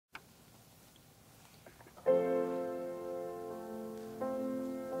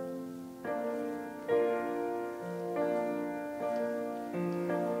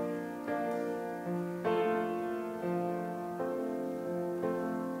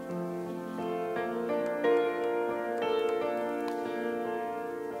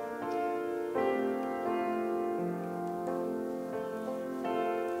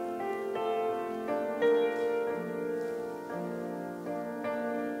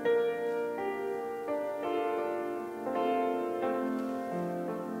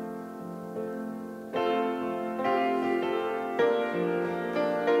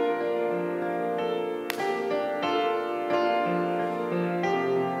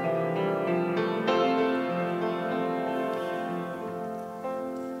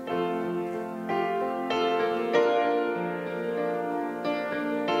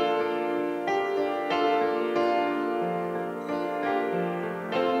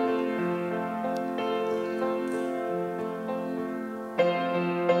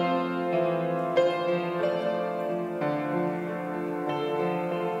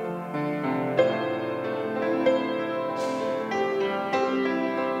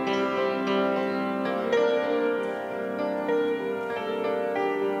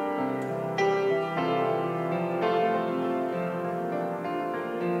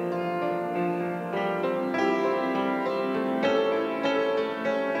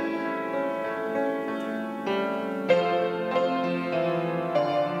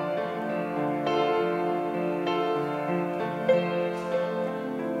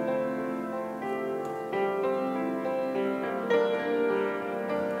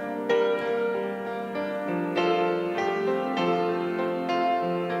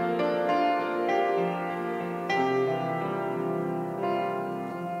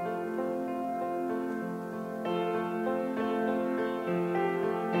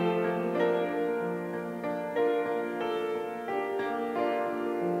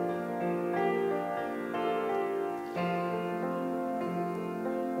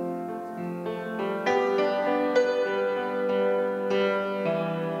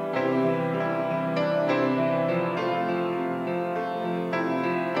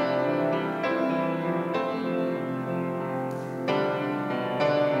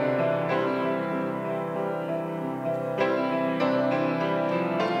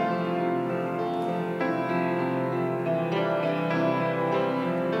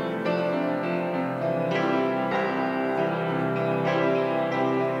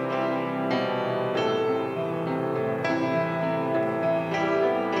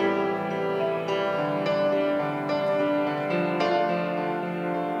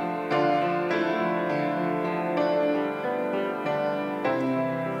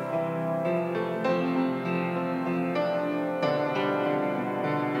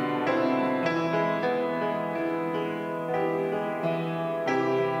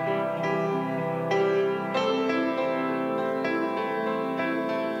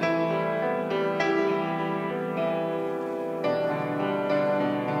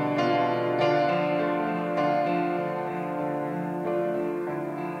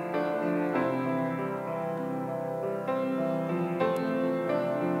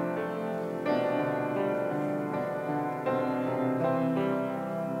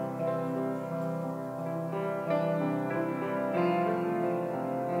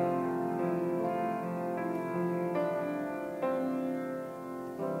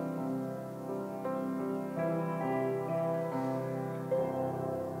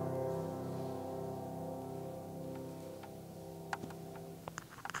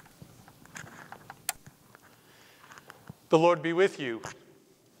The Lord be with you.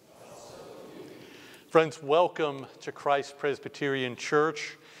 Friends, welcome to Christ Presbyterian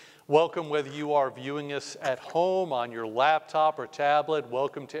Church. Welcome whether you are viewing us at home on your laptop or tablet.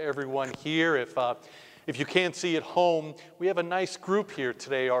 Welcome to everyone here. If you can't see at home, we have a nice group here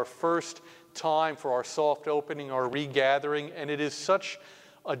today, our first time for our soft opening, our regathering, and it is such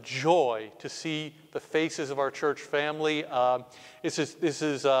a joy to see the faces of our church family. This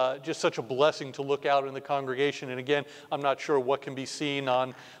is just such a blessing to look out in the congregation. And again, I'm not sure what can be seen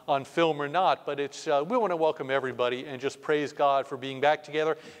on film or not, but we want to welcome everybody and just praise God for being back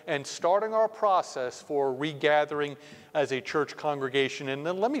together and starting our process for regathering as a church congregation. And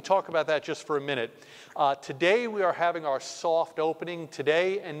then let me talk about that just for a minute. Today we are having our soft opening,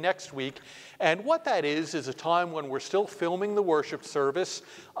 today and next week. And what that is a time when we're still filming the worship service,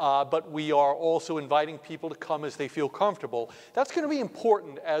 but we are also inviting people to come as they feel comfortable. That's going to be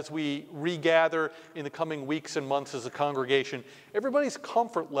important as we regather in the coming weeks and months as a congregation. Everybody's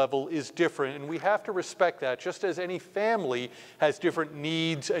comfort level is different, and we have to respect that. Just as any family has different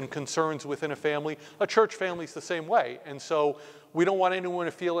needs and concerns within a family, a church family is the same way. And so we don't want anyone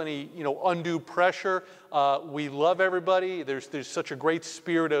to feel any, undue pressure. We love everybody. There's such a great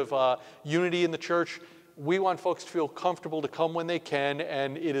spirit of unity in the church. We want folks to feel comfortable to come when they can,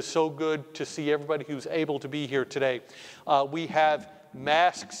 and it is so good to see everybody who's able to be here today. We have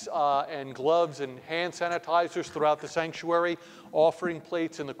masks and gloves and hand sanitizers throughout the sanctuary, offering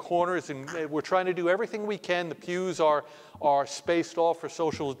plates in the corners, and we're trying to do everything we can. The pews are spaced off for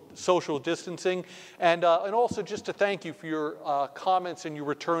social distancing, and also just to thank you for your comments and your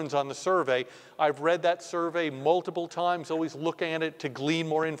returns on the survey. I've read that survey multiple times, always looking at it to glean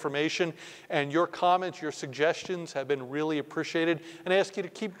more information, and your comments, your suggestions have been really appreciated, and I ask you to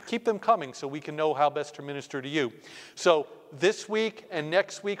keep them coming so we can know how best to minister to you. So this week and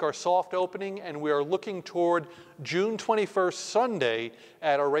next week are soft opening, and we are looking toward June 21st, Sunday,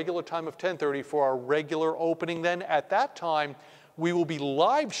 at our regular time of 10:30 for our regular opening. Then at that time, we will be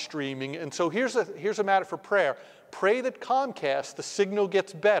live streaming, and so here's a matter for prayer. Pray that Comcast, the signal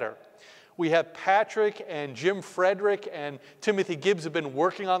gets better. We have Patrick and Jim Frederick and Timothy Gibbs have been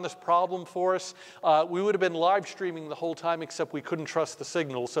working on this problem for us. We would have been live streaming the whole time, except we couldn't trust the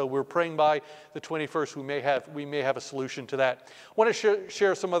signal. So we're praying by the 21st we may have a solution to that. I want to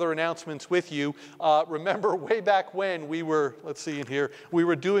share some other announcements with you. Remember way back when we were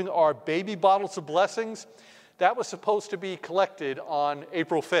doing our baby bottles of blessings. That was supposed to be collected on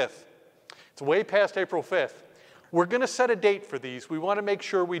April 5th. It's way past April 5th. We're going to set a date for these. We want to make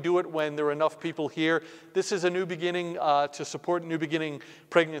sure we do it when there are enough people here. This is a New Beginning to support New Beginning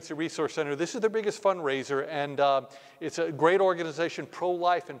Pregnancy Resource Center. This is their biggest fundraiser, and it's a great organization,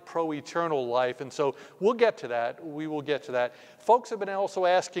 pro-life and pro-eternal life. And so we'll get to that. We will get to that. Folks have been also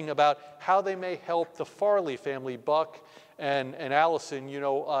asking about how they may help the Farley family. Buck and Allison,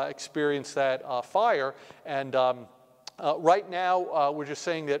 experienced that fire, and right now, we're just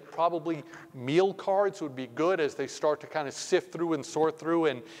saying that probably meal cards would be good as they start to kind of sift through and sort through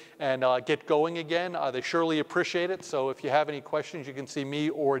and get going again. They surely appreciate it. So if you have any questions, you can see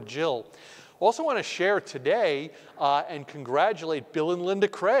me or Jill. Also want to share today and congratulate Bill and Linda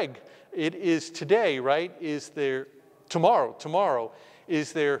Craig. It is today, right? Tomorrow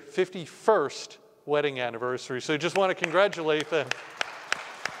is their 51st wedding anniversary. So just want to congratulate them.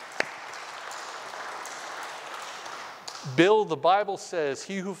 Bill, the Bible says,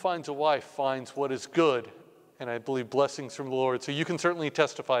 he who finds a wife finds what is good, and I believe blessings from the Lord. So you can certainly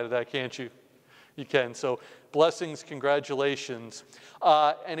testify to that, can't you? You can. So blessings, congratulations.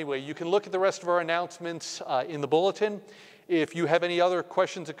 Anyway, you can look at the rest of our announcements in the bulletin. If you have any other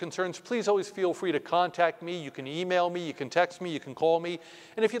questions or concerns, please always feel free to contact me. You can email me, you can text me, you can call me.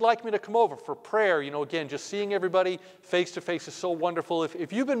 And if you'd like me to come over for prayer, again, just seeing everybody face to face is so wonderful.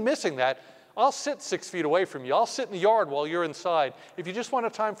 If you've been missing that, I'll sit 6 feet away from you. I'll sit in the yard while you're inside. If you just want a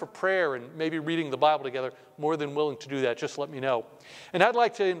time for prayer and maybe reading the Bible together, more than willing to do that. Just let me know. And I'd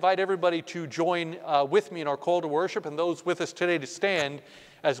like to invite everybody to join with me in our call to worship, and those with us today to stand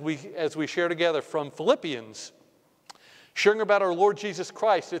as we share together from Philippians. Sharing about our Lord Jesus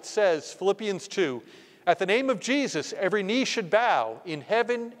Christ, it says, Philippians 2, "At the name of Jesus, every knee should bow in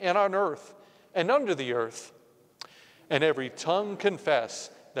heaven and on earth and under the earth, and every tongue confess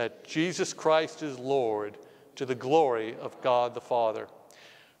that Jesus Christ is Lord, to the glory of God the Father."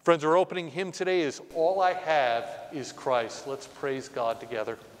 Friends, our opening hymn today is "All I Have is Christ." Let's praise God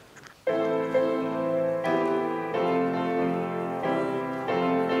together.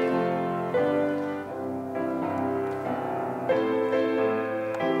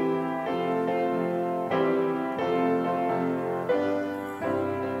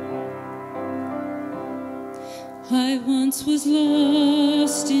 I once was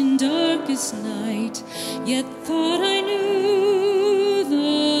lost in darkest night, yet thought I knew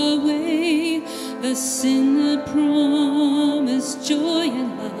the way. The sin that promised joy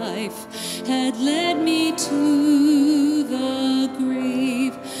and life had led me to the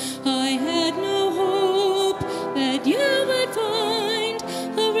grave. I had no hope that you would find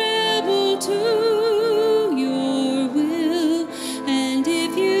a rebel to your will, and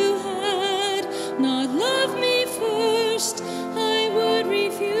if you had not loved me first, I would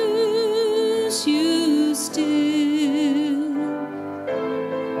refuse you still.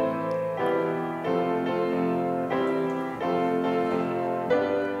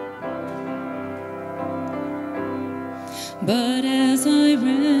 But as I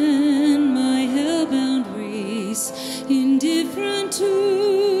ran my hell-bound race, indifferent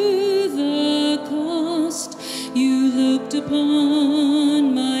to the cost, you looked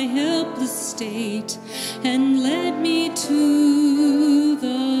upon my helpless state and led me to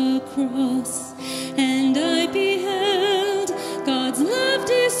the cross. And I beheld God's love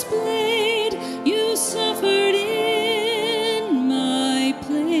displayed. You suffered in my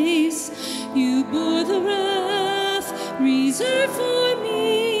place. You bore the wrath reserved for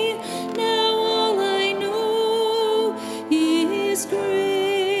me. Now all I know is grace.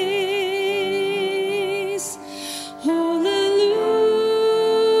 Hallelujah.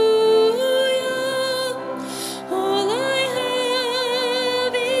 All I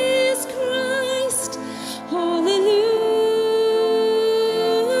have is Christ. Hallelujah.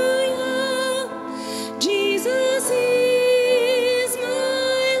 Jesus is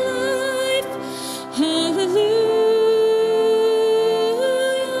my life. Hallelujah.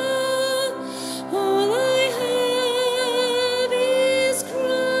 All I have is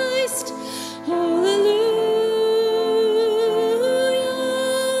Christ. Hallelujah.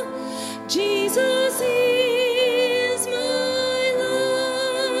 Jesus is my life.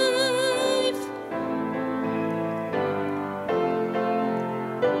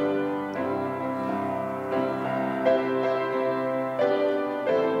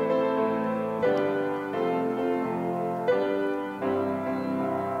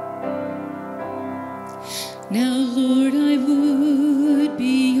 Now, Lord, I would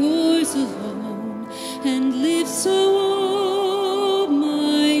be yours alone and live so all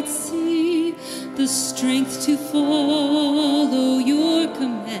might see the strength to follow your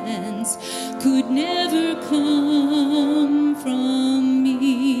commands could never come from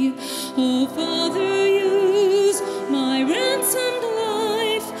me. Oh, Father, use my ransomed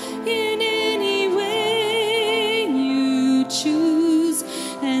life in any way you choose,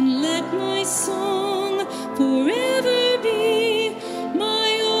 and let my song forever be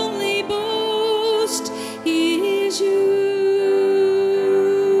my only boast is you.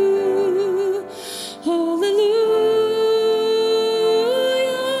 Hallelujah.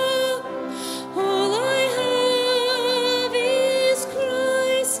 All I have is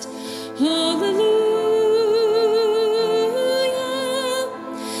Christ. Hallelujah.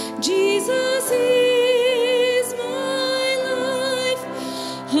 Jesus is my life.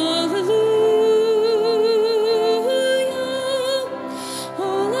 Hallelujah.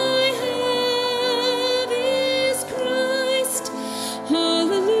 All I have is Christ.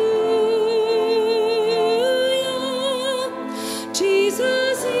 Hallelujah.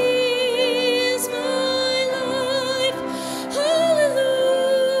 Jesus is my life. Hallelujah.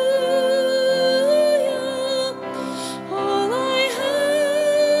 All I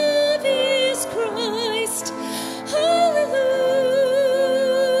have is Christ. Hallelujah.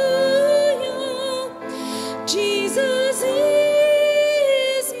 Jesus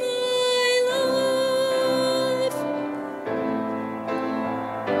is my life.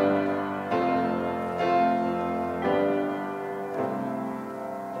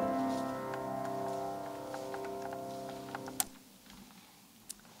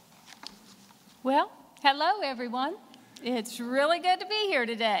 Well, hello everyone. It's really good to be here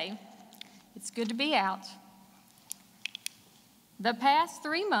today. It's good to be out. The past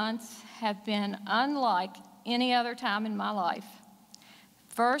 3 months have been unlike any other time in my life.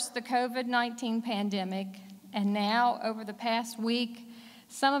 First, the COVID-19 pandemic, and now, over the past week,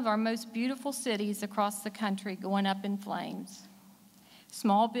 some of our most beautiful cities across the country going up in flames.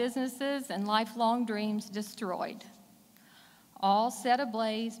 Small businesses and lifelong dreams destroyed. All set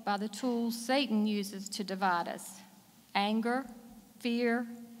ablaze by the tools Satan uses to divide us: anger, fear,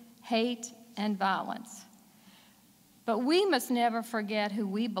 hate, and violence. But we must never forget who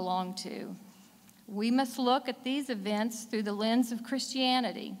we belong to. We must look at these events through the lens of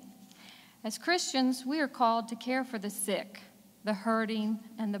Christianity. As Christians, we are called to care for the sick, the hurting,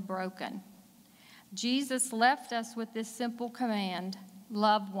 and the broken. Jesus left us with this simple command: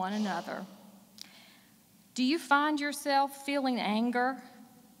 love one another. Do you find yourself feeling anger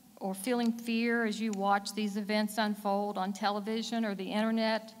or feeling fear as you watch these events unfold on television or the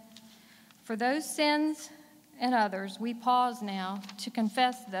internet? For those sins and others, we pause now to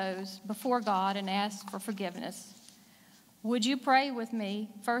confess those before God and ask for forgiveness. Would you pray with me,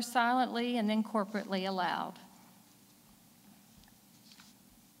 first silently and then corporately aloud?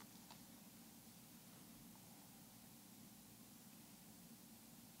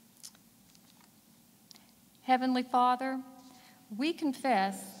 Heavenly Father, we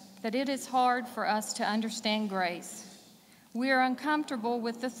confess that it is hard for us to understand grace. We are uncomfortable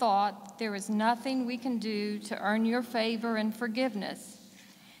with the thought there is nothing we can do to earn your favor and forgiveness.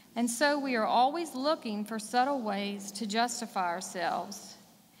 And so we are always looking for subtle ways to justify ourselves.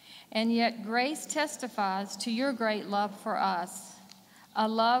 And yet grace testifies to your great love for us, a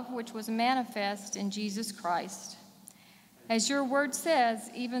love which was manifest in Jesus Christ. As your word says,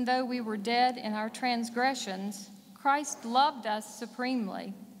 even though we were dead in our transgressions, Christ loved us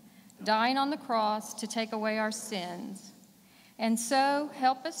supremely, dying on the cross to take away our sins. And so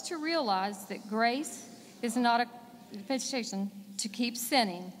help us to realize that grace is not a invitation to keep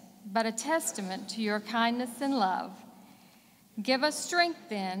sinning, but a testament to your kindness and love. Give us strength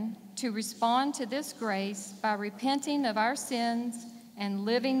then to respond to this grace by repenting of our sins and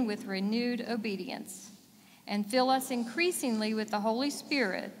living with renewed obedience. And fill us increasingly with the Holy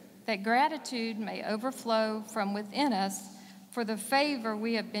Spirit, that gratitude may overflow from within us for the favor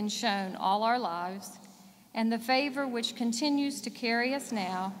we have been shown all our lives, and the favor which continues to carry us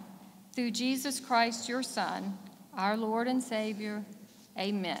now, through Jesus Christ, your Son, our Lord and Savior.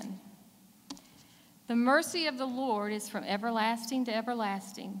 Amen. The mercy of the Lord is from everlasting to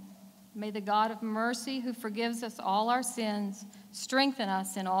everlasting. May the God of mercy, who forgives us all our sins, strengthen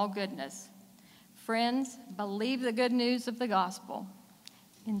us in all goodness. Friends, believe the good news of the gospel.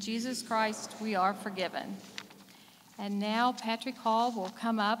 In Jesus Christ, we are forgiven. And now Patrick Hall will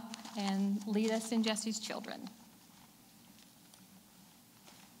come up and lead us in Jesse's Children.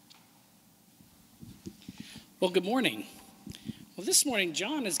 Well, good morning. Well, this morning,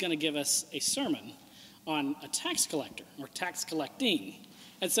 John is going to give us a sermon on a tax collector, or tax collecting.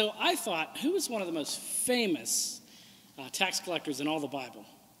 And so I thought, who is one of the most famous tax collectors in all the Bible?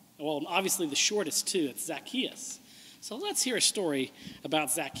 Well, obviously the shortest too, it's Zacchaeus. So let's hear a story about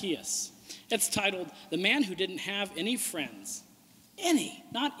Zacchaeus. It's titled, The Man Who Didn't Have Any Friends. Any,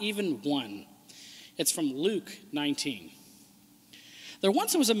 not even one. It's from Luke 19. There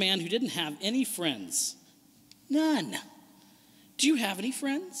once was a man who didn't have any friends. None. Do you have any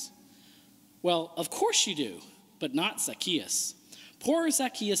friends? Well, of course you do, but not Zacchaeus. Poor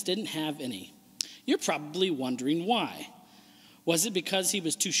Zacchaeus didn't have any. You're probably wondering why. Was it because he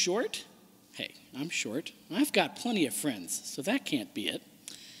was too short? Hey, I'm short. I've got plenty of friends, so that can't be it.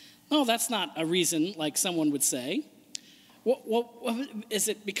 No, that's not a reason like someone would say. Well, is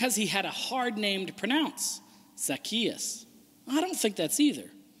it because he had a hard name to pronounce? Zacchaeus. I don't think that's either.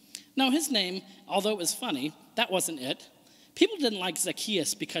 No, his name, although it was funny, that wasn't it. People didn't like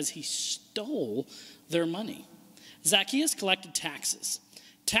Zacchaeus because he stole their money. Zacchaeus collected taxes.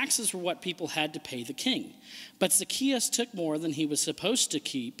 Taxes were what people had to pay the king. But Zacchaeus took more than he was supposed to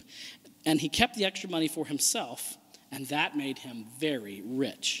keep, and he kept the extra money for himself, and that made him very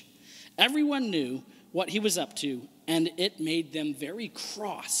rich. Everyone knew what he was up to, and it made them very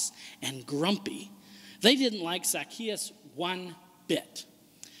cross and grumpy. They didn't like Zacchaeus one bit.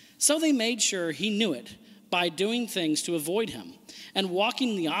 So they made sure he knew it by doing things to avoid him, and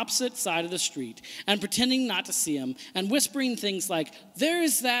walking the opposite side of the street, and pretending not to see him, and whispering things like,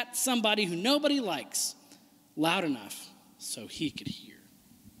 "There's that somebody who nobody likes," loud enough so he could hear.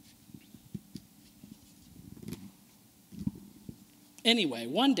 Anyway,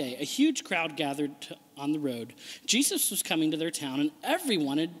 one day, a huge crowd gathered on the road. Jesus was coming to their town, and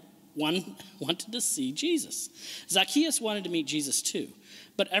everyone wanted to see Jesus. Zacchaeus wanted to meet Jesus too,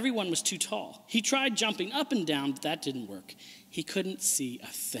 but everyone was too tall. He tried jumping up and down, but that didn't work. He couldn't see a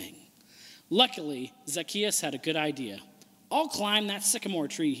thing. Luckily, Zacchaeus had a good idea. "I'll climb that sycamore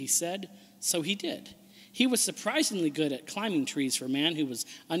tree," he said. So he did. He was surprisingly good at climbing trees for a man who was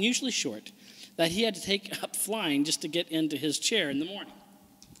unusually short, that he had to take up flying just to get into his chair in the morning.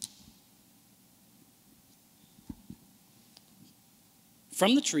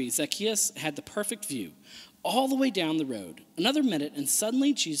 From the tree, Zacchaeus had the perfect view, all the way down the road. Another minute, and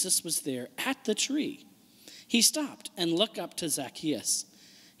suddenly Jesus was there at the tree. He stopped and looked up to Zacchaeus.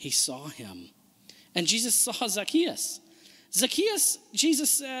 He saw him, and Jesus saw Zacchaeus. "Zacchaeus,"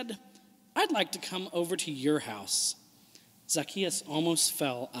 Jesus said, "I'd like to come over to your house." Zacchaeus almost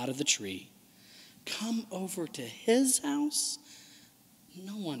fell out of the tree. Come over to his house?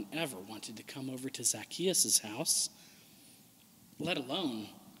 No one ever wanted to come over to Zacchaeus' house, let alone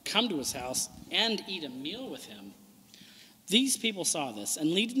come to his house and eat a meal with him. These people saw this,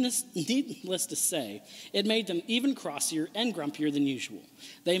 and needless to say, it made them even crossier and grumpier than usual.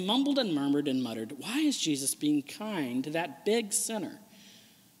 They mumbled and murmured and muttered, "Why is Jesus being kind to that big sinner?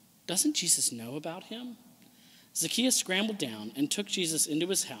 Doesn't Jesus know about him?" Zacchaeus scrambled down and took Jesus into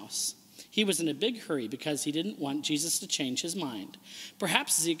his house. He was in a big hurry because he didn't want Jesus to change his mind.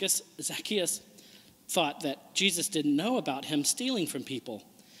 Perhaps Zacchaeus thought that Jesus didn't know about him stealing from people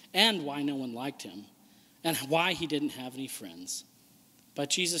and why no one liked him and why he didn't have any friends. But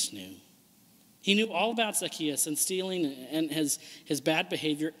Jesus knew. He knew all about Zacchaeus and stealing and his bad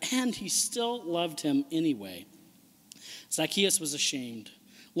behavior, and he still loved him anyway. Zacchaeus was ashamed.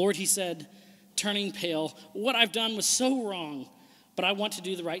 "Lord," he said, turning pale, "what I've done was so wrong, but I want to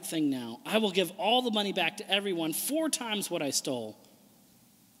do the right thing now. I will give all the money back to everyone, 4 times what I stole."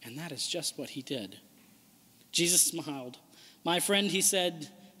 And that is just what he did. Jesus smiled. "My friend," he said,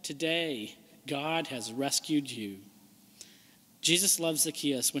 "today God has rescued you." Jesus loved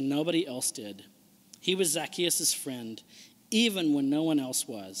Zacchaeus when nobody else did. He was Zacchaeus' friend, even when no one else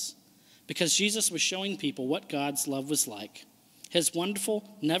was, because Jesus was showing people what God's love was like. His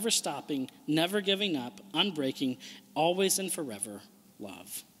wonderful, never stopping, never giving up, unbreaking, always and forever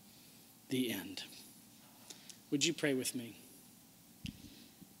love. The end. Would you pray with me?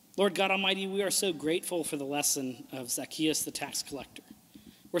 Lord God Almighty, we are so grateful for the lesson of Zacchaeus the tax collector.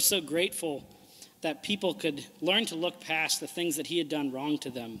 We're so grateful that people could learn to look past the things that he had done wrong to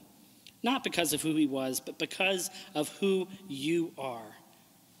them, not because of who he was, but because of who you are.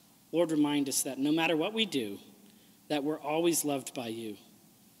 Lord, remind us that no matter what we do, that we're always loved by you.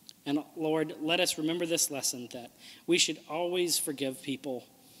 And Lord, let us remember this lesson, that we should always forgive people,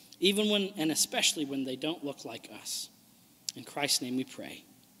 even when, and especially when they don't look like us. In Christ's name we pray.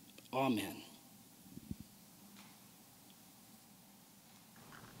 Amen.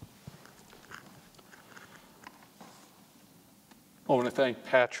 I want to thank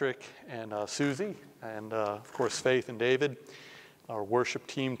Patrick and Susie, and of course Faith and David, our worship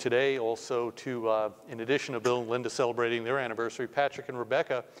team today. Also to, in addition to Bill and Linda celebrating their anniversary, Patrick and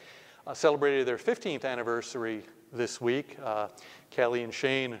Rebecca celebrated their 15th anniversary this week. Kelly and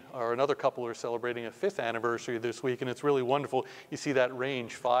Shane are another couple who are celebrating a 5th anniversary this week, and it's really wonderful. You see that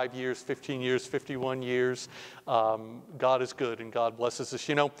range, 5 years, 15 years, 51 years. God is good, and God blesses us.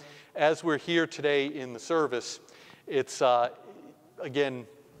 You know, as we're here today in the service, it's, again,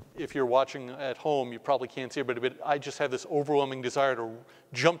 if you're watching at home, you probably can't see it, but I just have this overwhelming desire to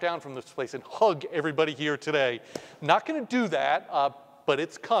jump down from this place and hug everybody here today. Not going to do that, but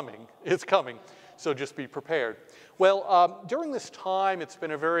it's coming. It's coming. So just be prepared. Well, during this time, it's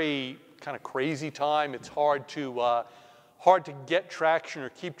been a very kind of crazy time. It's hard to get traction or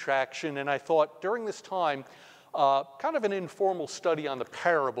keep traction. And I thought during this time, kind of an informal study on the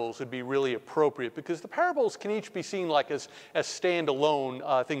parables would be really appropriate, because the parables can each be seen like as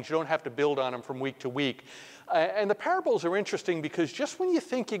standalone things. You don't have to build on them from week to week. And the parables are interesting because just when you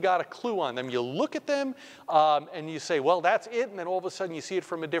think you got a clue on them, you look at them and you say, well, that's it. And then all of a sudden you see it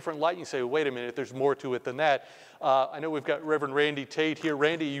from a different light and you say, wait a minute, there's more to it than that. I know we've got Reverend Randy Tate here.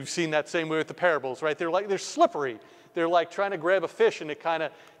 Randy, you've seen that same way with the parables, right? They're slippery. They're like trying to grab a fish, and it kind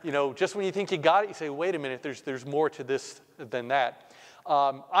of, you know, just when you think you got it, you say, wait a minute, there's more to this than that.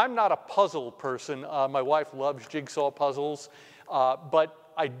 I'm not a puzzle person. My wife loves jigsaw puzzles, but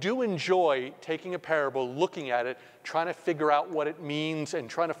I do enjoy taking a parable, looking at it, trying to figure out what it means, and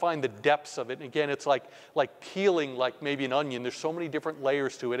trying to find the depths of it. And again, it's like peeling like maybe an onion. There's so many different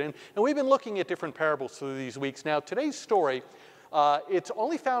layers to it. And we've been looking at different parables through these weeks. Now, today's story, it's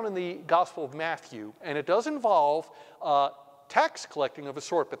only found in the Gospel of Matthew, and it does involve tax collecting of a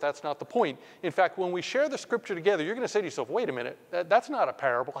sort, but that's not the point. In fact, when we share the scripture together, you're going to say to yourself, wait a minute, that's not a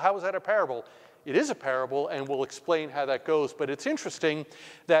parable. How is that a parable? It is a parable, and we'll explain how that goes. But it's interesting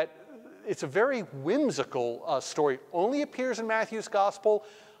that it's a very whimsical story. Only appears in Matthew's Gospel.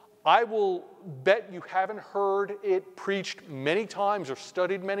 I will bet you haven't heard it preached many times or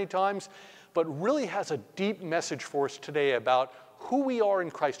studied many times, but really has a deep message for us today about who we are in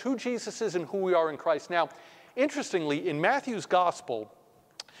Christ, who Jesus is and who we are in Christ. Now, interestingly, in Matthew's Gospel,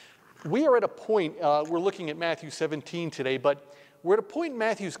 we are at a point, we're looking at Matthew 17 today, but we're at a point in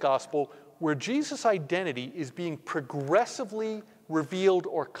Matthew's Gospel where Jesus' identity is being progressively revealed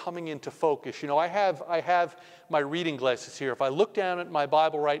or coming into focus. You know, I have my reading glasses here. If I look down at my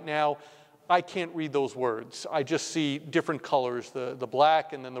Bible right now, I can't read those words. I just see different colors, the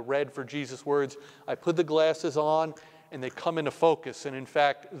black and then the red for Jesus' words. I put the glasses on, and they come into focus. And in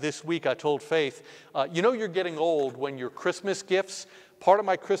fact, this week I told Faith, you know you're getting old when your Christmas gifts, part of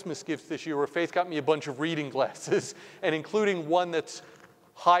my Christmas gifts this year were Faith got me a bunch of reading glasses, and including one that's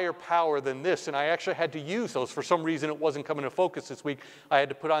higher power than this, and I actually had to use those. For some reason, it wasn't coming into focus this week. I had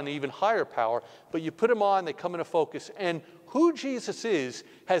to put on the even higher power, but you put them on, they come into focus, and who Jesus is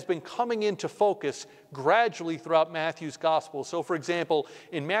has been coming into focus gradually throughout Matthew's gospel. So for example,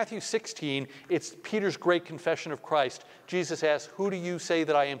 in Matthew 16, it's Peter's great confession of Christ. Jesus asks, who do you say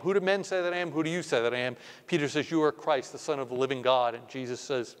that I am? Who do men say that I am? Who do you say that I am? Peter says, you are Christ, the Son of the living God. And Jesus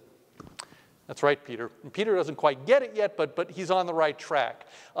says, that's right, Peter. And Peter doesn't quite get it yet, but he's on the right track.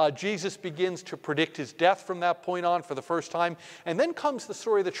 Jesus begins to predict his death from that point on for the first time. And then comes the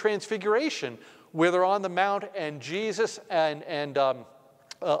story of the Transfiguration, where they're on the mount and Jesus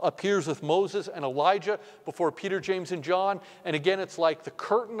appears with Moses and Elijah before Peter, James, and John. And again, it's like the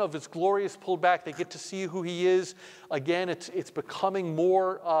curtain of his glory is pulled back. They get to see who he is. Again, it's becoming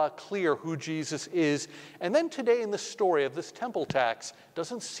more clear who Jesus is. And then today in the story of this temple tax,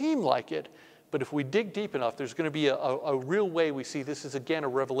 doesn't seem like it, but if we dig deep enough, there's going to be a real way we see this is, again, a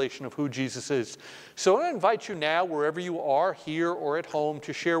revelation of who Jesus is. So I want to invite you now, wherever you are, here or at home,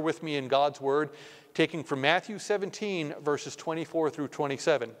 to share with me in God's Word, taking from Matthew 17, verses 24 through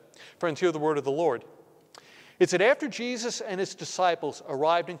 27. Friends, hear the word of the Lord. It said, after Jesus and his disciples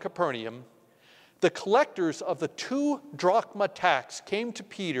arrived in Capernaum, the collectors of the 2 drachma tax came to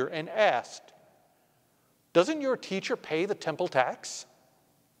Peter and asked, doesn't your teacher pay the temple tax?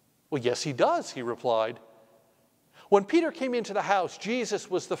 Well, yes, he does, he replied. When Peter came into the house,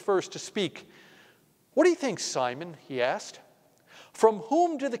 Jesus was the first to speak. What do you think, Simon? He asked. From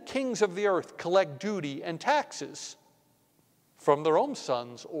whom do the kings of the earth collect duty and taxes? From their own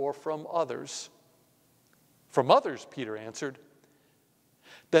sons or from others? From others, Peter answered.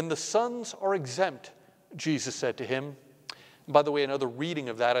 Then the sons are exempt, Jesus said to him. And by the way, another reading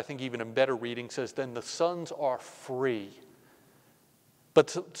of that, I think even a better reading, says, then the sons are free.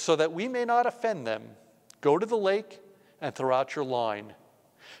 But so that we may not offend them, go to the lake and throw out your line.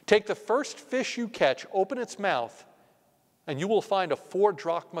 Take the first fish you catch, open its mouth, and you will find a 4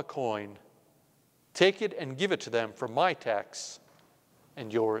 drachma coin. Take it and give it to them for my tax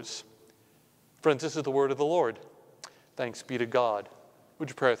and yours. Friends, this is the word of the Lord. Thanks be to God. Would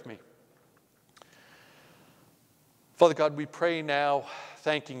you pray with me? Father God, we pray now,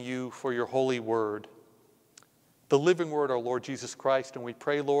 thanking you for your holy word, the living word, our Lord Jesus Christ, and we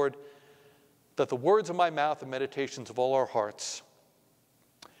pray, Lord, that the words of my mouth and meditations of all our hearts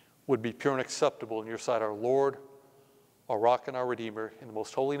would be pure and acceptable in your sight, our Lord, our rock and our Redeemer. In the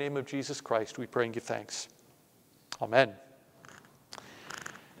most holy name of Jesus Christ, we pray and give thanks. Amen.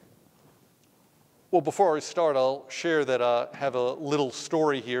 Well, before I start, I'll share that I have a little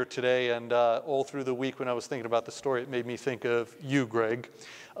story here today, and all through the week when I was thinking about the story, it made me think of you, Greg,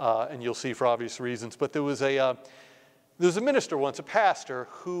 and you'll see for obvious reasons. But there was a minister once, a pastor,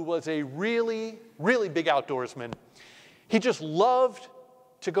 who was a really, really big outdoorsman. He just loved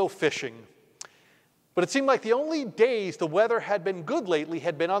to go fishing. But it seemed like the only days the weather had been good lately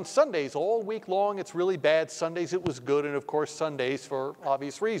had been on Sundays. All week long, it's really bad. Sundays, it was good. And of course, Sundays, for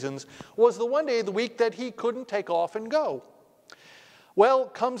obvious reasons, was the one day of the week that he couldn't take off and go. Well,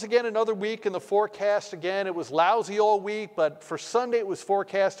 comes again another week, and the forecast again, it was lousy all week, but for Sunday, it was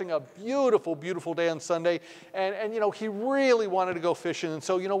forecasting a beautiful, beautiful day on Sunday. And you know, he really wanted to go fishing. And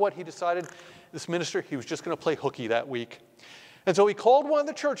so, you know what he decided? This minister, he was just going to play hooky that week. And so he called one of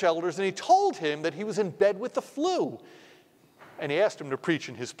the church elders, and he told him that he was in bed with the flu. And he asked him to preach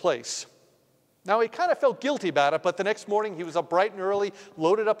in his place. Now, he kind of felt guilty about it, but the next morning he was up bright and early,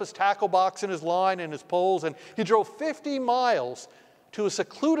 loaded up his tackle box and his line and his poles, and he drove 50 miles to a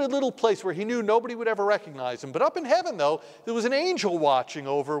secluded little place where he knew nobody would ever recognize him. But up in heaven, though, there was an angel watching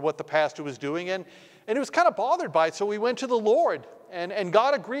over what the pastor was doing, and he was kind of bothered by it, so he went to the Lord, and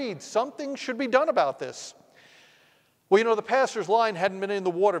God agreed something should be done about this. Well, you know, the pastor's line hadn't been in the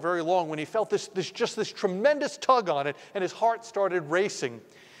water very long when he felt this tremendous tug on it, and his heart started racing.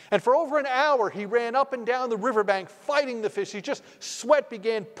 And for over an hour, he ran up and down the riverbank fighting the fish. Sweat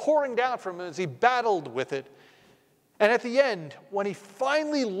began pouring down from him as he battled with it. And at the end, when he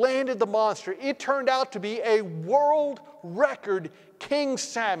finally landed the monster, it turned out to be a world record king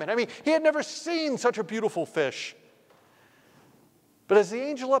salmon. I mean, he had never seen such a beautiful fish. But as the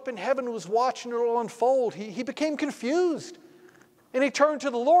angel up in heaven was watching it all unfold, he became confused. And he turned to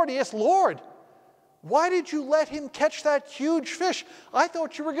the Lord. He asked, Lord, why did you let him catch that huge fish? I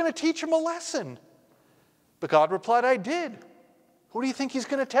thought you were going to teach him a lesson. But God replied, I did. Who do you think he's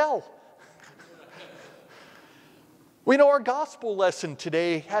going to tell? We know our gospel lesson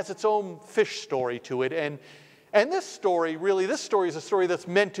today has its own fish story to it. And And this story is a story that's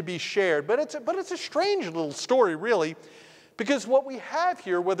meant to be shared, but it's a strange little story, really, because what we have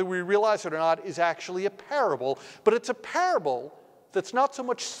here, whether we realize it or not, is actually a parable, but it's a parable that's not so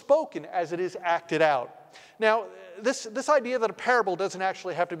much spoken as it is acted out. Now, this idea that a parable doesn't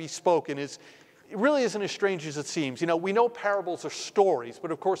actually have to be spoken it really isn't as strange as it seems. You know, we know parables are stories, but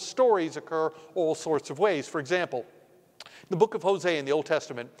of course stories occur all sorts of ways. For example, in the book of Hosea in the Old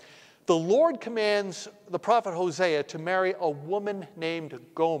Testament, the Lord commands the prophet Hosea to marry a woman named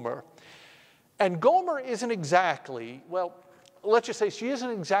Gomer. And Gomer isn't exactly, well, let's just say she isn't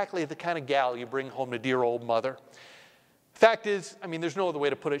exactly the kind of gal you bring home to dear old mother. Fact is, I mean, there's no other way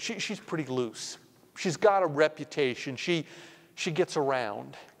to put it, she's pretty loose. She's got a reputation. She gets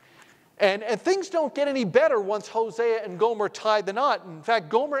around. And things don't get any better once Hosea and Gomer tie the knot. In fact,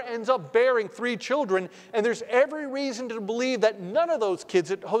 Gomer ends up bearing 3 children, and there's every reason to believe that none of those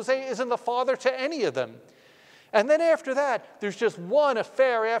kids, Hosea isn't the father to any of them. And then after that, there's just one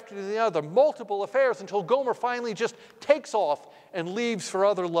affair after the other, multiple affairs, until Gomer finally just takes off and leaves for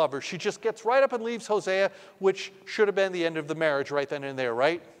other lovers. She just gets right up and leaves Hosea, which should have been the end of the marriage right then and there,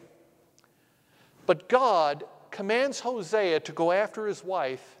 right? But God commands Hosea to go after his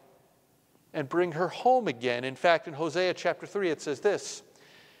wife and bring her home again. In fact, in Hosea chapter 3, it says this.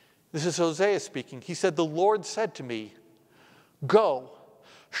 This is Hosea speaking. He said, "The Lord said to me, go,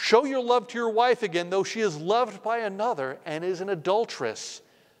 show your love to your wife again, though she is loved by another and is an adulteress.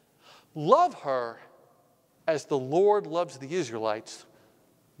 Love her as the Lord loves the Israelites,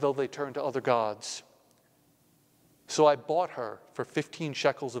 though they turn to other gods. So I bought her for 15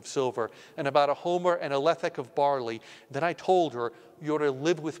 shekels of silver and about a homer and a lethek of barley. Then I told her, you are to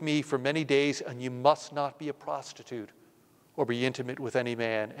live with me for many days, and you must not be a prostitute or be intimate with any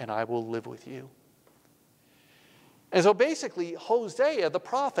man, and I will live with you." And so basically, Hosea, the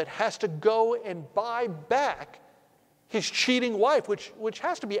prophet, has to go and buy back his cheating wife, which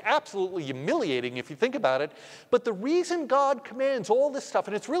has to be absolutely humiliating if you think about it. But the reason God commands all this stuff,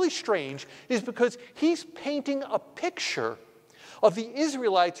 and it's really strange, is because he's painting a picture of the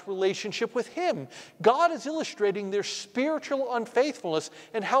Israelites' relationship with him. God is illustrating their spiritual unfaithfulness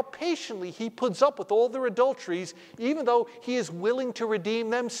and how patiently he puts up with all their adulteries, even though he is willing to redeem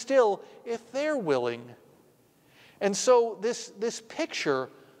them still if they're willing. And so this picture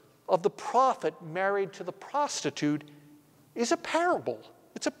of the prophet married to the prostitute is a parable.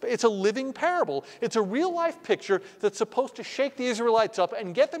 It's a living parable. It's a real-life picture that's supposed to shake the Israelites up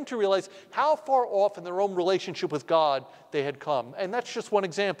and get them to realize how far off in their own relationship with God they had come. And that's just one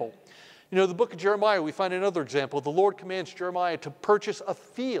example. You know, the book of Jeremiah, we find another example. The Lord commands Jeremiah to purchase a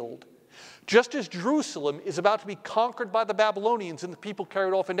field. Just as Jerusalem is about to be conquered by the Babylonians and the people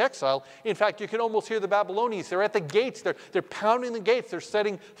carried off into exile, in fact, you can almost hear the Babylonians. They're at the gates. They're pounding the gates. They're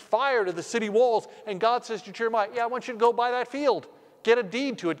setting fire to the city walls. And God says to Jeremiah, yeah, I want you to go buy that field. Get a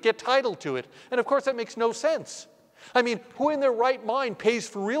deed to it. Get title to it. And of course, that makes no sense. I mean, who in their right mind pays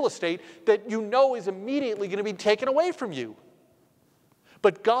for real estate that you know is immediately going to be taken away from you?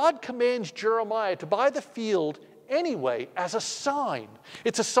 But God commands Jeremiah to buy the field anyway as a sign.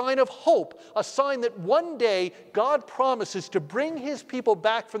 It's a sign of hope, a sign that one day God promises to bring his people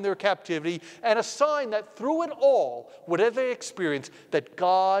back from their captivity, and a sign that through it all, whatever they experience, that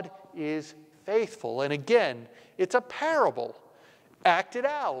God is faithful. And again, it's a parable acted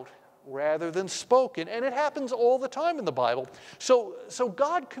out rather than spoken, and it happens all the time in the Bible. So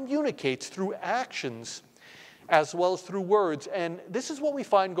God communicates through actions as well as through words, and this is what we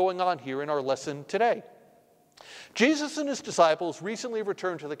find going on here in our lesson today. Jesus and his disciples recently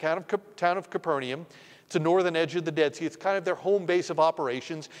returned to the town of Capernaum. It's the northern edge of the Dead Sea. It's kind of their home base of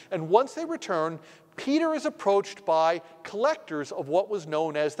operations. And once they return, Peter is approached by collectors of what was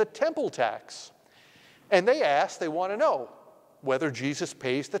known as the temple tax. And they want to know whether Jesus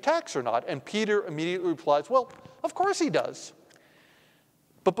pays the tax or not. And Peter immediately replies, well, of course he does.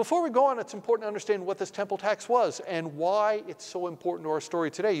 But before we go on, it's important to understand what this temple tax was and why it's so important to our story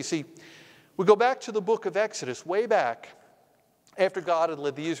today. You see, we go back to the book of Exodus, way back, after God had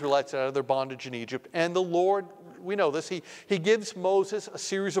led the Israelites out of their bondage in Egypt. And the Lord, we know this, he gives Moses a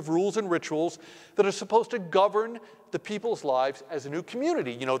series of rules and rituals that are supposed to govern the people's lives as a new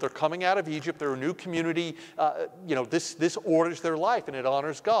community. You know, they're coming out of Egypt, they're a new community. This orders their life and it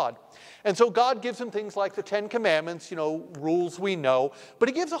honors God. And so God gives them things like the 10 Commandments, rules we know. But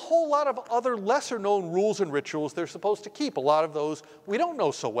he gives a whole lot of other lesser known rules and rituals they're supposed to keep. A lot of those we don't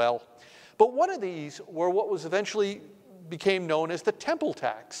know so well. But one of these were what was eventually became known as the temple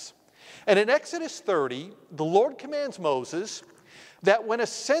tax. And in Exodus 30, the Lord commands Moses that when a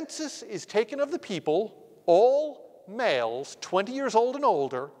census is taken of the people, all males 20 years old and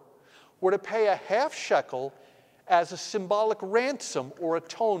older were to pay a half shekel as a symbolic ransom or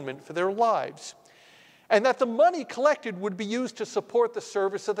atonement for their lives. And that the money collected would be used to support the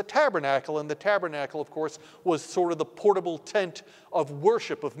service of the tabernacle. And the tabernacle, of course, was sort of the portable tent of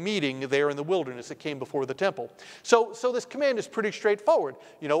worship, of meeting there in the wilderness that came before the temple. So this command is pretty straightforward.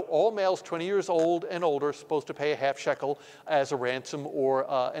 You know, all males 20 years old and older are supposed to pay a half shekel as a ransom or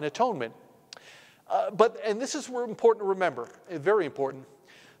an atonement. And this is important to remember, very important.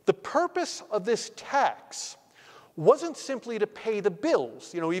 The purpose of this tax wasn't simply to pay the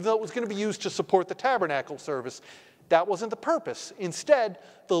bills, even though it was going to be used to support the tabernacle service. That wasn't the purpose. Instead,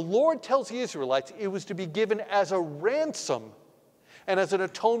 the Lord tells the Israelites it was to be given as a ransom and as an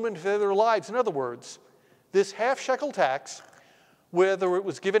atonement for their lives. In other words, this half shekel tax, whether it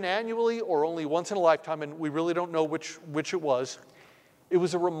was given annually or only once in a lifetime, and we really don't know which it was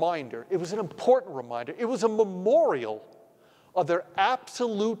a reminder. It was an important reminder. It was a memorial of their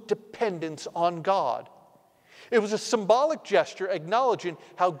absolute dependence on God. It was a symbolic gesture acknowledging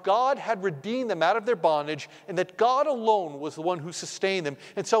how God had redeemed them out of their bondage and that God alone was the one who sustained them.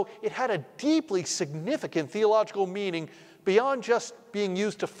 And so it had a deeply significant theological meaning beyond just being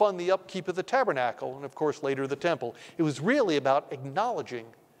used to fund the upkeep of the tabernacle and, of course, later the temple. It was really about acknowledging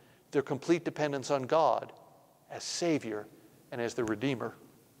their complete dependence on God as Savior and as the Redeemer.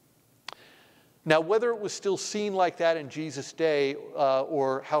 Now, whether it was still seen like that in Jesus' day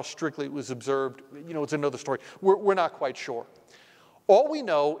or how strictly it was observed, it's another story. We're not quite sure. All we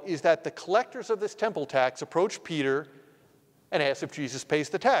know is that the collectors of this temple tax approached Peter and asked if Jesus pays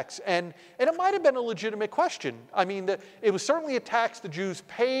the tax. And it might have been a legitimate question. I mean, it was certainly a tax the Jews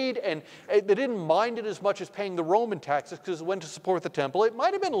paid, and they didn't mind it as much as paying the Roman taxes because it went to support the temple. It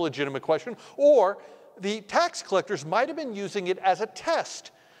might have been a legitimate question, or the tax collectors might have been using it as a test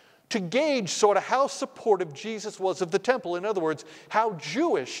to gauge sort of how supportive Jesus was of the temple. In other words, how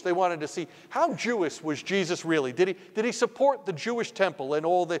Jewish, they wanted to see, how Jewish was Jesus really? Did he support the Jewish temple and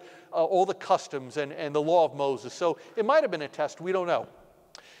all the customs and the law of Moses? So it might have been a test, we don't know.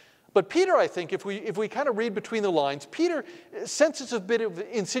 But Peter, I think, if we kind of read between the lines, Peter senses a bit of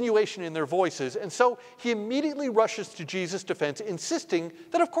insinuation in their voices, and so he immediately rushes to Jesus' defense, insisting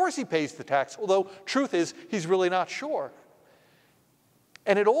that of course he pays the tax, although truth is, he's really not sure.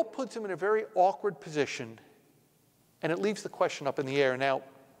 And it all puts him in a very awkward position, and it leaves the question up in the air. Now,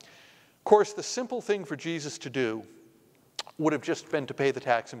 of course, the simple thing for Jesus to do would have just been to pay the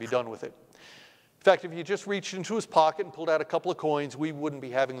tax and be done with it. In fact, if he just reached into his pocket and pulled out a couple of coins, we wouldn't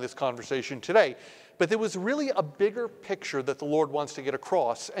be having this conversation today. But there was really a bigger picture that the Lord wants to get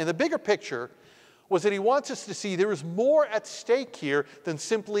across. And the bigger picture was that he wants us to see there is more at stake here than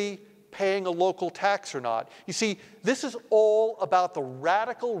simply paying a local tax or not. You see, this is all about the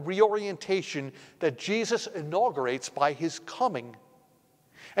radical reorientation that Jesus inaugurates by his coming.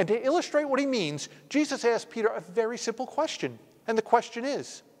 And to illustrate what he means, Jesus asked Peter a very simple question. And the question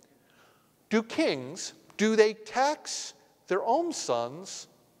is, do kings, do they tax their own sons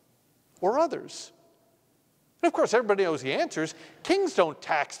or others? And of course, everybody knows the answers. Kings don't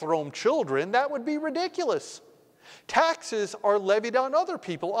tax their own children. That would be ridiculous. Taxes are levied on other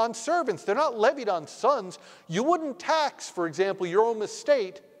people, on servants. They're not levied on sons. You wouldn't tax, for example, your own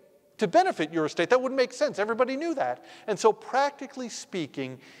estate to benefit your estate. That wouldn't make sense. Everybody knew that. And so practically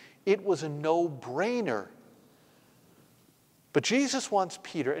speaking, it was a no-brainer. But Jesus wants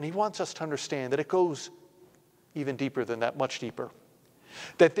Peter, and he wants us to understand that it goes even deeper than that, much deeper.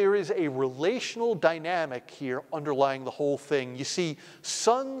 That there is a relational dynamic here underlying the whole thing. You see,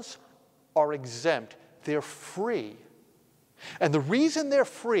 sons are exempt. They're free. And the reason they're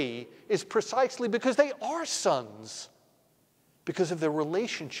free is precisely because they are sons, because of their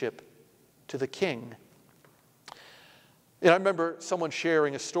relationship to the king. And I remember someone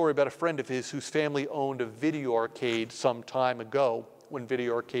sharing a story about a friend of his whose family owned a video arcade some time ago, when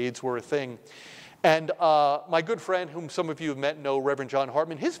video arcades were a thing. And my good friend, whom some of you have met and know, Reverend John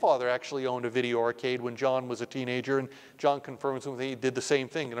Hartman, his father actually owned a video arcade when John was a teenager, and John confirms with me he did the same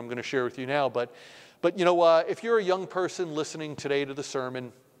thing, and I'm going to share with you now. But you know, if you're a young person listening today to the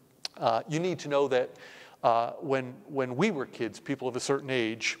sermon, you need to know that when we were kids, people of a certain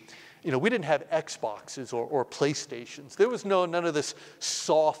age, we didn't have Xboxes or PlayStations. There was none of this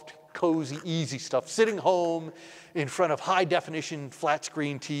soft, cozy, easy stuff. Sitting home in front of high-definition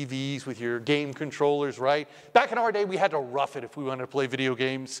flat-screen TVs with your game controllers, right? Back in our day, we had to rough it if we wanted to play video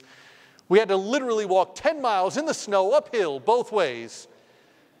games. We had to literally walk 10 miles in the snow, uphill, both ways,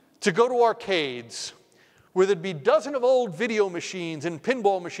 to go to arcades where there'd be dozens of old video machines and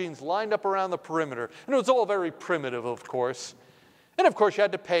pinball machines lined up around the perimeter. And it was all very primitive, of course. And of course, you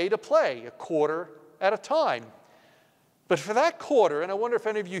had to pay to play, a quarter at a time. But for that quarter, and I wonder if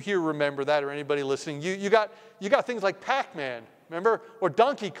any of you here remember that or anybody listening, you got things like Pac-Man, remember? Or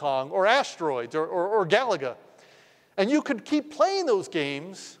Donkey Kong, or Asteroids, or Galaga. And you could keep playing those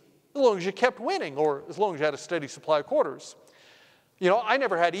games as long as you kept winning, or as long as you had a steady supply of quarters. You know, I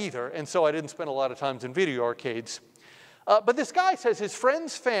never had either, and so I didn't spend a lot of times in video arcades. But this guy says his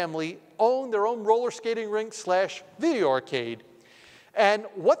friend's family owned their own roller skating rink / video arcade. And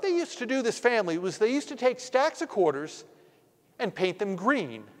what they used to do, this family, was they used to take stacks of quarters and paint them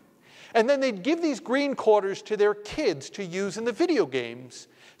green. And then they'd give these green quarters to their kids to use in the video games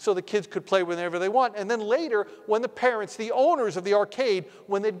so the kids could play whenever they want. And then later, when the parents, the owners of the arcade,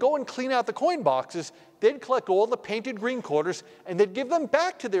 when they'd go and clean out the coin boxes, they'd collect all the painted green quarters and they'd give them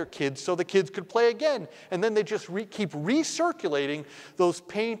back to their kids so the kids could play again. And then they'd just keep recirculating those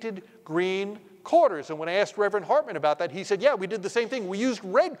painted green quarters. And when I asked Reverend Hartman about that, he said, yeah, we did the same thing. We used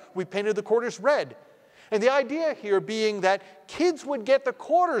red. We painted the quarters red. And the idea here being that kids would get the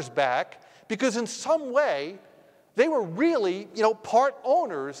quarters back because in some way they were really, part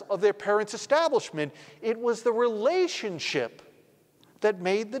owners of their parents' establishment. It was the relationship that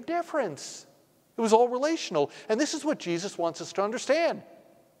made the difference. It was all relational. And this is what Jesus wants us to understand.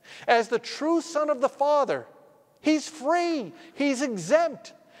 As the true Son of the Father, he's free. He's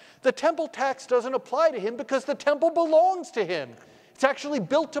exempt. The temple tax doesn't apply to him because the temple belongs to him. It's actually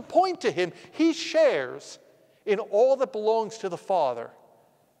built to point to him. He shares in all that belongs to the Father.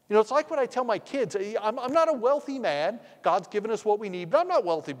 It's like what I tell my kids. I'm not a wealthy man. God's given us what we need, but I'm not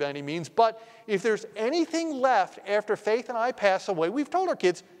wealthy by any means. But if there's anything left after Faith and I pass away, we've told our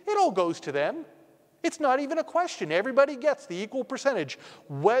kids, it all goes to them. It's not even a question. Everybody gets the equal percentage.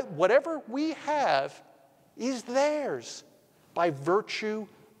 Whatever we have is theirs by virtue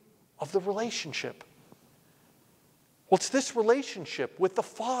of the relationship. What's this relationship with the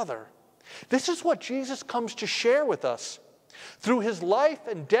Father? This is what Jesus comes to share with us. Through his life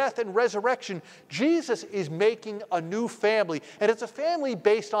and death and resurrection, Jesus is making a new family. And it's a family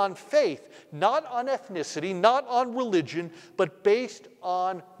based on faith, not on ethnicity, not on religion, but based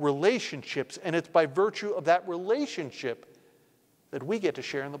on relationships. And it's by virtue of that relationship that we get to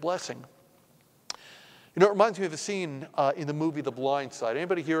share in the blessing. It reminds me of a scene in the movie The Blind Side.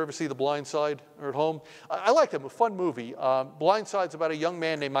 Anybody here ever see The Blind Side or at home? I like them. A fun movie. Blind Side's about a young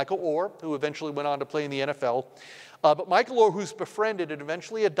man named Michael Orr, who eventually went on to play in the NFL. But Michael Orr, who's befriended and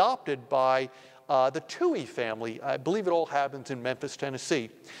eventually adopted by the Toohey family. I believe it all happens in Memphis, Tennessee.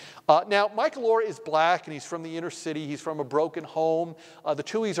 Now, Michael Orr is black, and he's from the inner city. He's from a broken home. The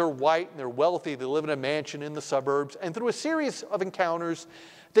Tooheys are white, and they're wealthy. They live in a mansion in the suburbs. And through a series of encounters,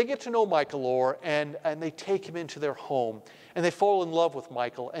 they get to know Michael Orr, and they take him into their home. And they fall in love with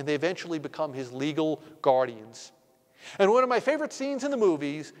Michael, and they eventually become his legal guardians. And one of my favorite scenes in the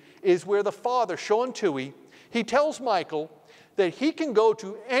movies is where the father, Sean Toohey, he tells Michael that he can go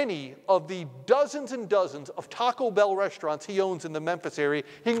to any of the dozens and dozens of Taco Bell restaurants he owns in the Memphis area.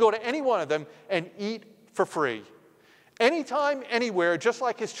 He can go to any one of them and eat for free. Anytime, anywhere, just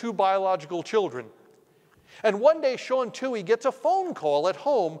like his two biological children. And one day, Sean Toohey gets a phone call at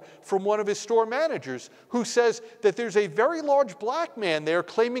home from one of his store managers who says that there's a very large black man there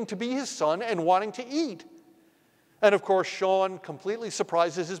claiming to be his son and wanting to eat. And of course, Sean completely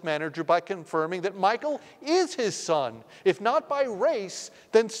surprises his manager by confirming that Michael is his son, if not by race,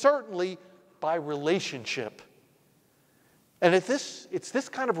 then certainly by relationship. And it's this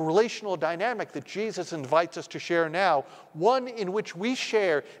kind of relational dynamic that Jesus invites us to share now, one in which we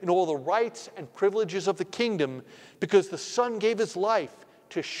share in all the rights and privileges of the kingdom because the Son gave his life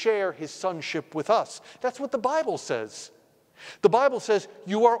to share his sonship with us. That's what the Bible says. The Bible says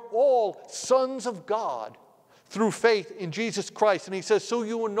you are all sons of God through faith in Jesus Christ. And he says, so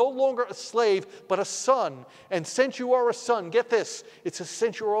you are no longer a slave, but a son. And since you are a son, get this, it says,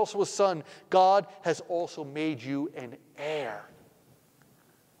 since you are also a son, God has also made you an heir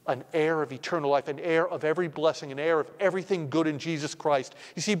of eternal life, an heir of every blessing, an heir of everything good in Jesus Christ.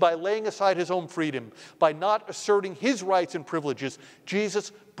 You see, by laying aside his own freedom, by not asserting his rights and privileges,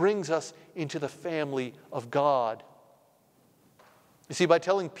 Jesus brings us into the family of God. You see, by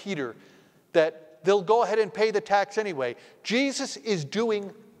telling Peter that they'll go ahead and pay the tax anyway, Jesus is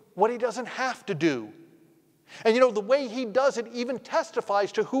doing what he doesn't have to do. And the way he does it even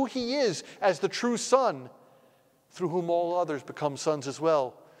testifies to who he is as the true Son, through whom all others become sons as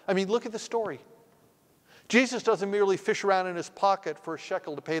well. I mean, look at the story. Jesus doesn't merely fish around in his pocket for a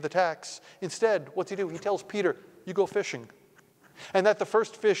shekel to pay the tax. Instead, what's he do? He tells Peter, you go fishing. And that the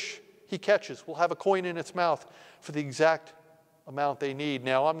first fish he catches will have a coin in its mouth for the exact amount they need.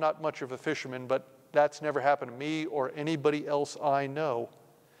 Now, I'm not much of a fisherman, but that's never happened to me or anybody else I know.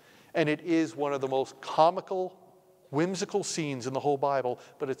 And it is one of the most comical, whimsical scenes in the whole Bible,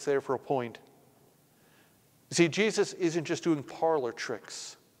 but it's there for a point. You see, Jesus isn't just doing parlor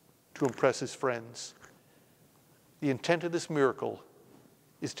tricks to impress his friends. The intent of this miracle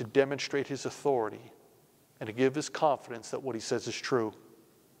is to demonstrate his authority and to give his confidence that what he says is true.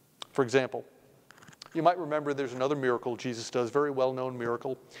 For example, you might remember there's another miracle Jesus does, very well-known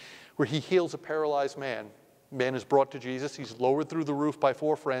miracle, where he heals a paralyzed man. Man is brought to Jesus. He's lowered through the roof by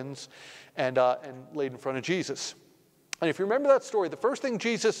 4 friends and laid in front of Jesus. And if you remember that story, the first thing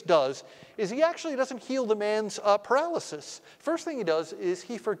Jesus does is he actually doesn't heal the man's paralysis. First thing he does is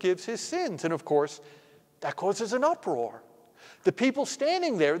he forgives his sins. And of course, that causes an uproar. The people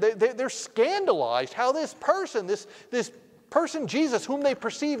standing there, they're scandalized how this person, this person Jesus, whom they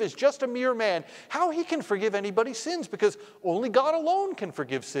perceive as just a mere man, how he can forgive anybody's sins, because only God alone can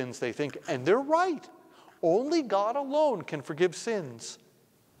forgive sins, they think. And they're right. Only God alone can forgive sins.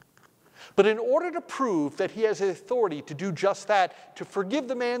 But in order to prove that he has the authority to do just that, to forgive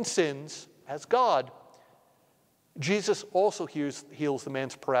the man's sins as God, Jesus also heals the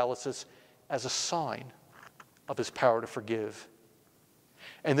man's paralysis as a sign of his power to forgive.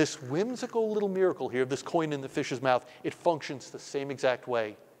 And this whimsical little miracle here, this coin in the fish's mouth, it functions the same exact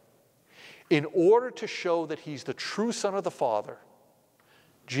way. In order to show that he's the true Son of the Father,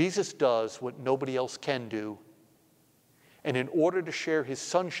 Jesus does what nobody else can do. And in order to share his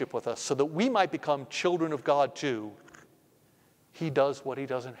sonship with us so that we might become children of God too, he does what he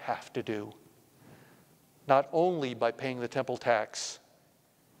doesn't have to do. Not only by paying the temple tax,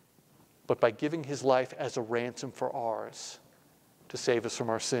 but by giving his life as a ransom for ours to save us from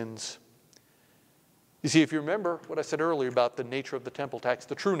our sins. You see, if you remember what I said earlier about the nature of the temple tax,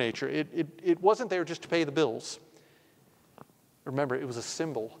 the true nature, it wasn't there just to pay the bills. Remember, it was a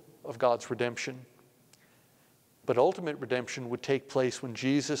symbol of God's redemption. But ultimate redemption would take place when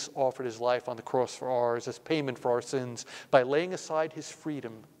Jesus offered his life on the cross for ours as payment for our sins by laying aside his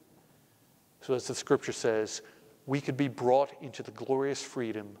freedom. So as the scripture says, we could be brought into the glorious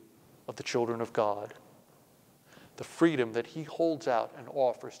freedom of the children of God. The freedom that he holds out and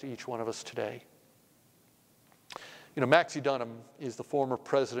offers to each one of us today. You know, Maxie Dunham is the former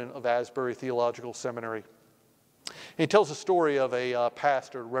president of Asbury Theological Seminary. He tells a story of a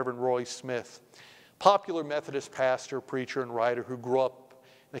pastor, Reverend Roy Smith, popular Methodist pastor, preacher, and writer who grew up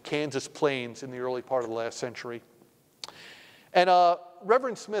in the Kansas Plains in the early part of the last century. And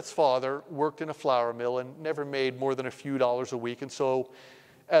Reverend Smith's father worked in a flour mill and never made more than a few dollars a week. And so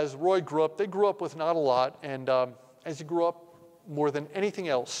as Roy grew up, they grew up with not a lot. And as he grew up, more than anything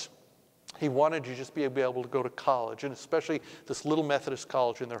else, he wanted to just be able to go to college, and especially this little Methodist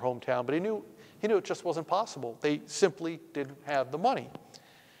college in their hometown. But he knew it just wasn't possible. They simply didn't have the money.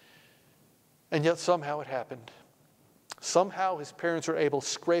 And yet somehow it happened. Somehow his parents were able to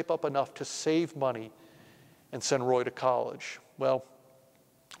scrape up enough to save money and send Roy to college. Well,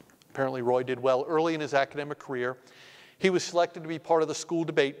 apparently Roy did well early in his academic career. He was selected to be part of the school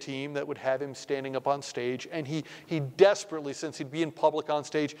debate team that would have him standing up on stage. And he desperately, since he'd be in public on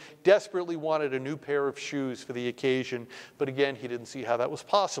stage, desperately wanted a new pair of shoes for the occasion. But again, he didn't see how that was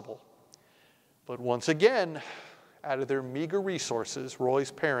possible. But once again, out of their meager resources,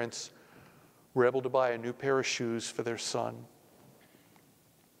 Roy's parents were able to buy a new pair of shoes for their son.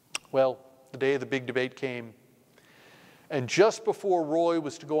 Well, the day of the big debate came. And just before Roy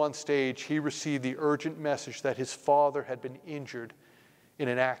was to go on stage, he received the urgent message that his father had been injured in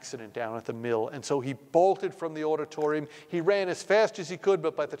an accident down at the mill. And so he bolted from the auditorium. He ran as fast as he could,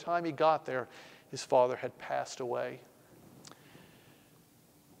 but by the time he got there, his father had passed away.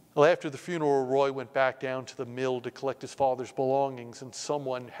 Well, after the funeral, Roy went back down to the mill to collect his father's belongings, and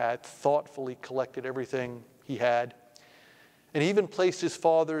someone had thoughtfully collected everything he had, and even placed his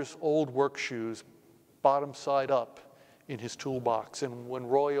father's old work shoes bottom side up in his toolbox. And when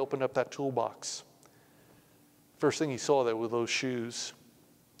Roy opened up that toolbox, first thing he saw there were those shoes.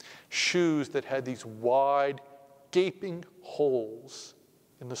 Shoes that had these wide, gaping holes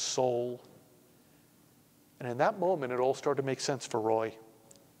in the sole. And in that moment, it all started to make sense for Roy.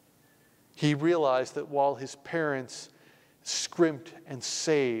 He realized that while his parents scrimped and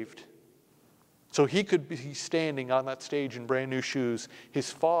saved so he could be standing on that stage in brand new shoes, his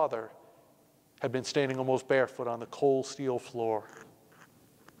father had been standing almost barefoot on the cold steel floor.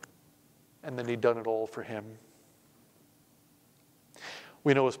 And then he'd done it all for him.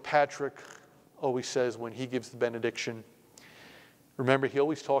 We know, as Patrick always says when he gives the benediction, remember, he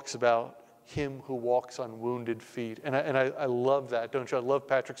always talks about him who walks on wounded feet. And I love that, don't you? I love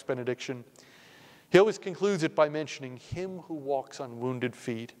Patrick's benediction. He always concludes it by mentioning him who walks on wounded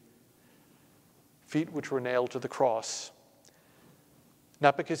feet, feet which were nailed to the cross,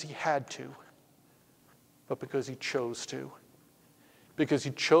 not because he had to, but because he chose to. Because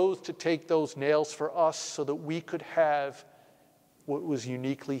he chose to take those nails for us so that we could have what was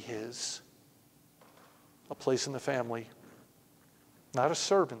uniquely his. A place in the family, not as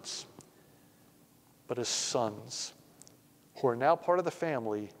servants, but as sons, who are now part of the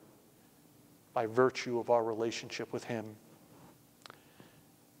family by virtue of our relationship with him.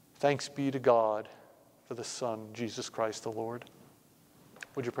 Thanks be to God for the Son, Jesus Christ the Lord.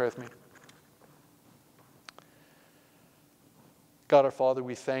 Would you pray with me? God our Father,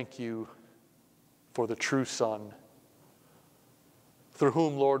 we thank you for the true Son, through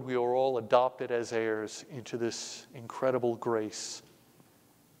whom, Lord, we are all adopted as heirs into this incredible grace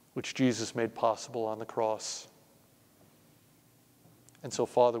which Jesus made possible on the cross. And so,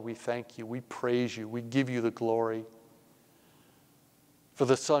 Father, we thank you, we praise you, we give you the glory. For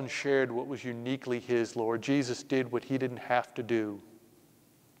the Son shared what was uniquely his, Lord. Jesus did what he didn't have to do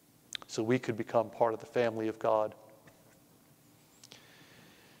so we could become part of the family of God.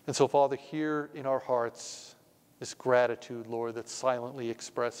 And so, Father, here in our hearts, this gratitude, Lord, that's silently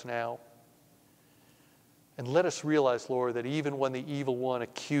expressed now. And let us realize, Lord, that even when the evil one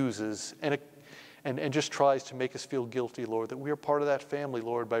accuses and just tries to make us feel guilty, Lord, that we are part of that family,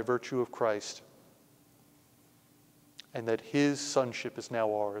 Lord, by virtue of Christ. And that his sonship is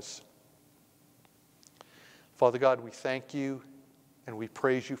now ours. Father God, we thank you and we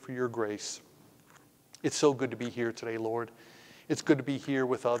praise you for your grace. It's so good to be here today, Lord. It's good to be here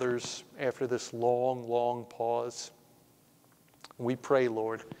with others after this long, long pause. We pray,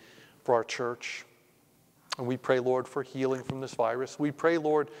 Lord, for our church. And we pray, Lord, for healing from this virus. We pray,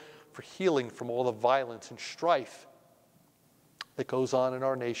 Lord, for healing from all the violence and strife that goes on in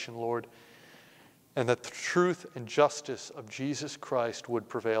our nation, Lord. And that the truth and justice of Jesus Christ would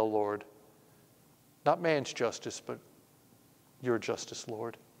prevail, Lord. Not man's justice, but your justice,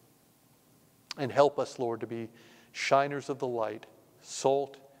 Lord. And help us, Lord, to be shiners of the light,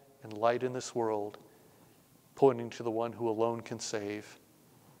 salt and light in this world, pointing to the one who alone can save.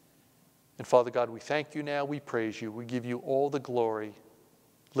 And Father God, we thank you now, we praise you, we give you all the glory,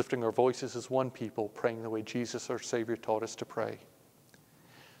 lifting our voices as one people, praying the way Jesus, our Savior, taught us to pray.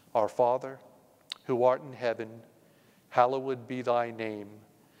 Our Father, who art in heaven, hallowed be thy name.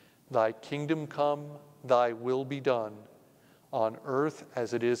 Thy kingdom come, thy will be done, on earth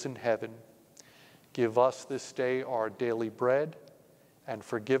as it is in heaven. Give us this day our daily bread, and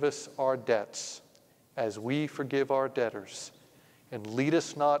forgive us our debts, as we forgive our debtors. And lead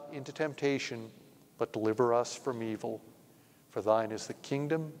us not into temptation, but deliver us from evil. For thine is the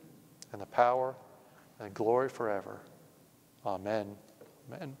kingdom, and the power, and the glory forever. Amen.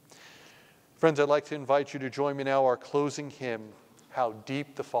 Amen. Friends, I'd like to invite you to join me now, our closing hymn, How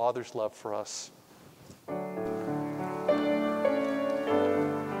Deep the Father's Love for Us.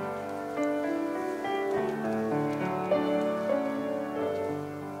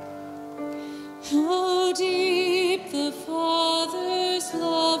 How deep the Father's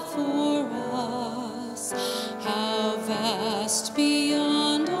love for us, how vast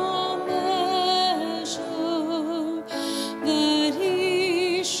beyond all measure, that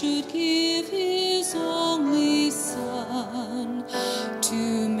he should give his only Son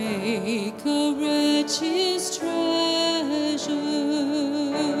to make a wretch his treasure.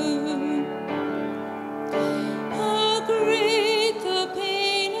 How great the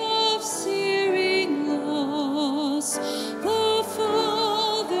pain of searing loss, the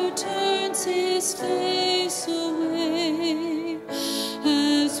Father turns his face away,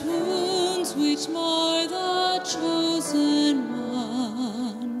 as wounds which mar the chosen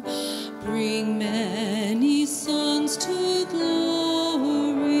one bring many sons to glory.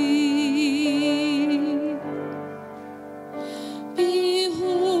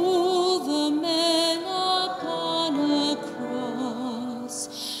 Behold the man upon a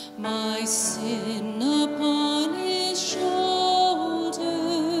cross, my sin upon his shoulders.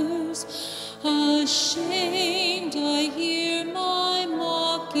 Ashamed I hear my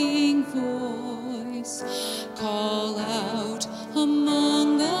mocking voice call out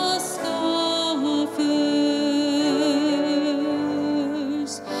among the scoffers.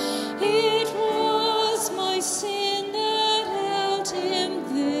 It was my sin that held him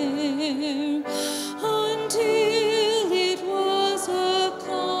there until it was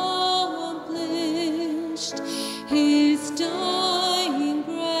accomplished. His dying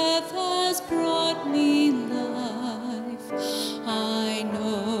breath has brought me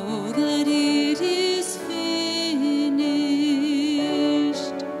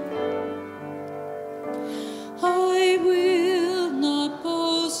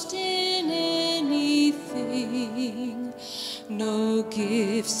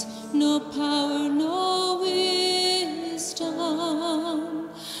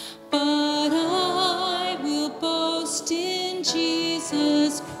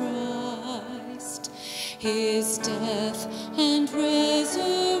his death and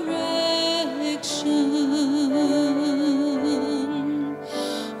resurrection.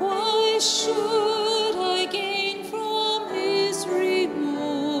 Why should I gain from his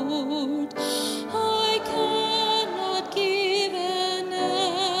reward? I cannot give an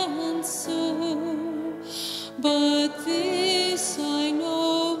answer, but this I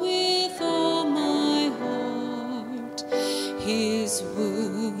know with all my heart: his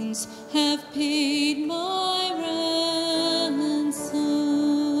wounds have paid my ransom.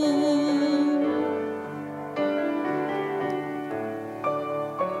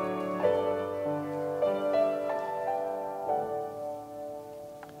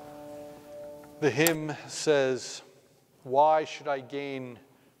 The hymn says, "Why should I gain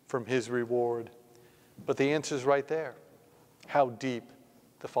from his reward?" But the answer is right there. How deep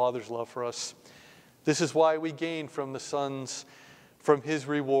the Father's love for us. This is why we gain from the Son's, from his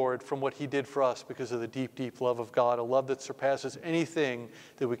reward, from what he did for us, because of the deep, deep love of God, a love that surpasses anything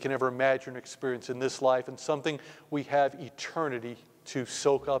that we can ever imagine or experience in this life, and something we have eternity to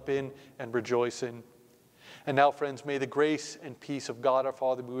soak up in and rejoice in. And now, friends, may the grace and peace of God our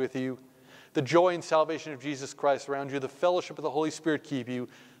Father be with you, the joy and salvation of Jesus Christ around you, the fellowship of the Holy Spirit keep you,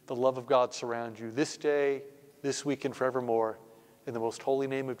 the love of God surround you this day, this week, and forevermore. In the most holy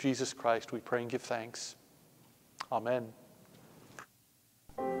name of Jesus Christ, we pray and give thanks. Amen.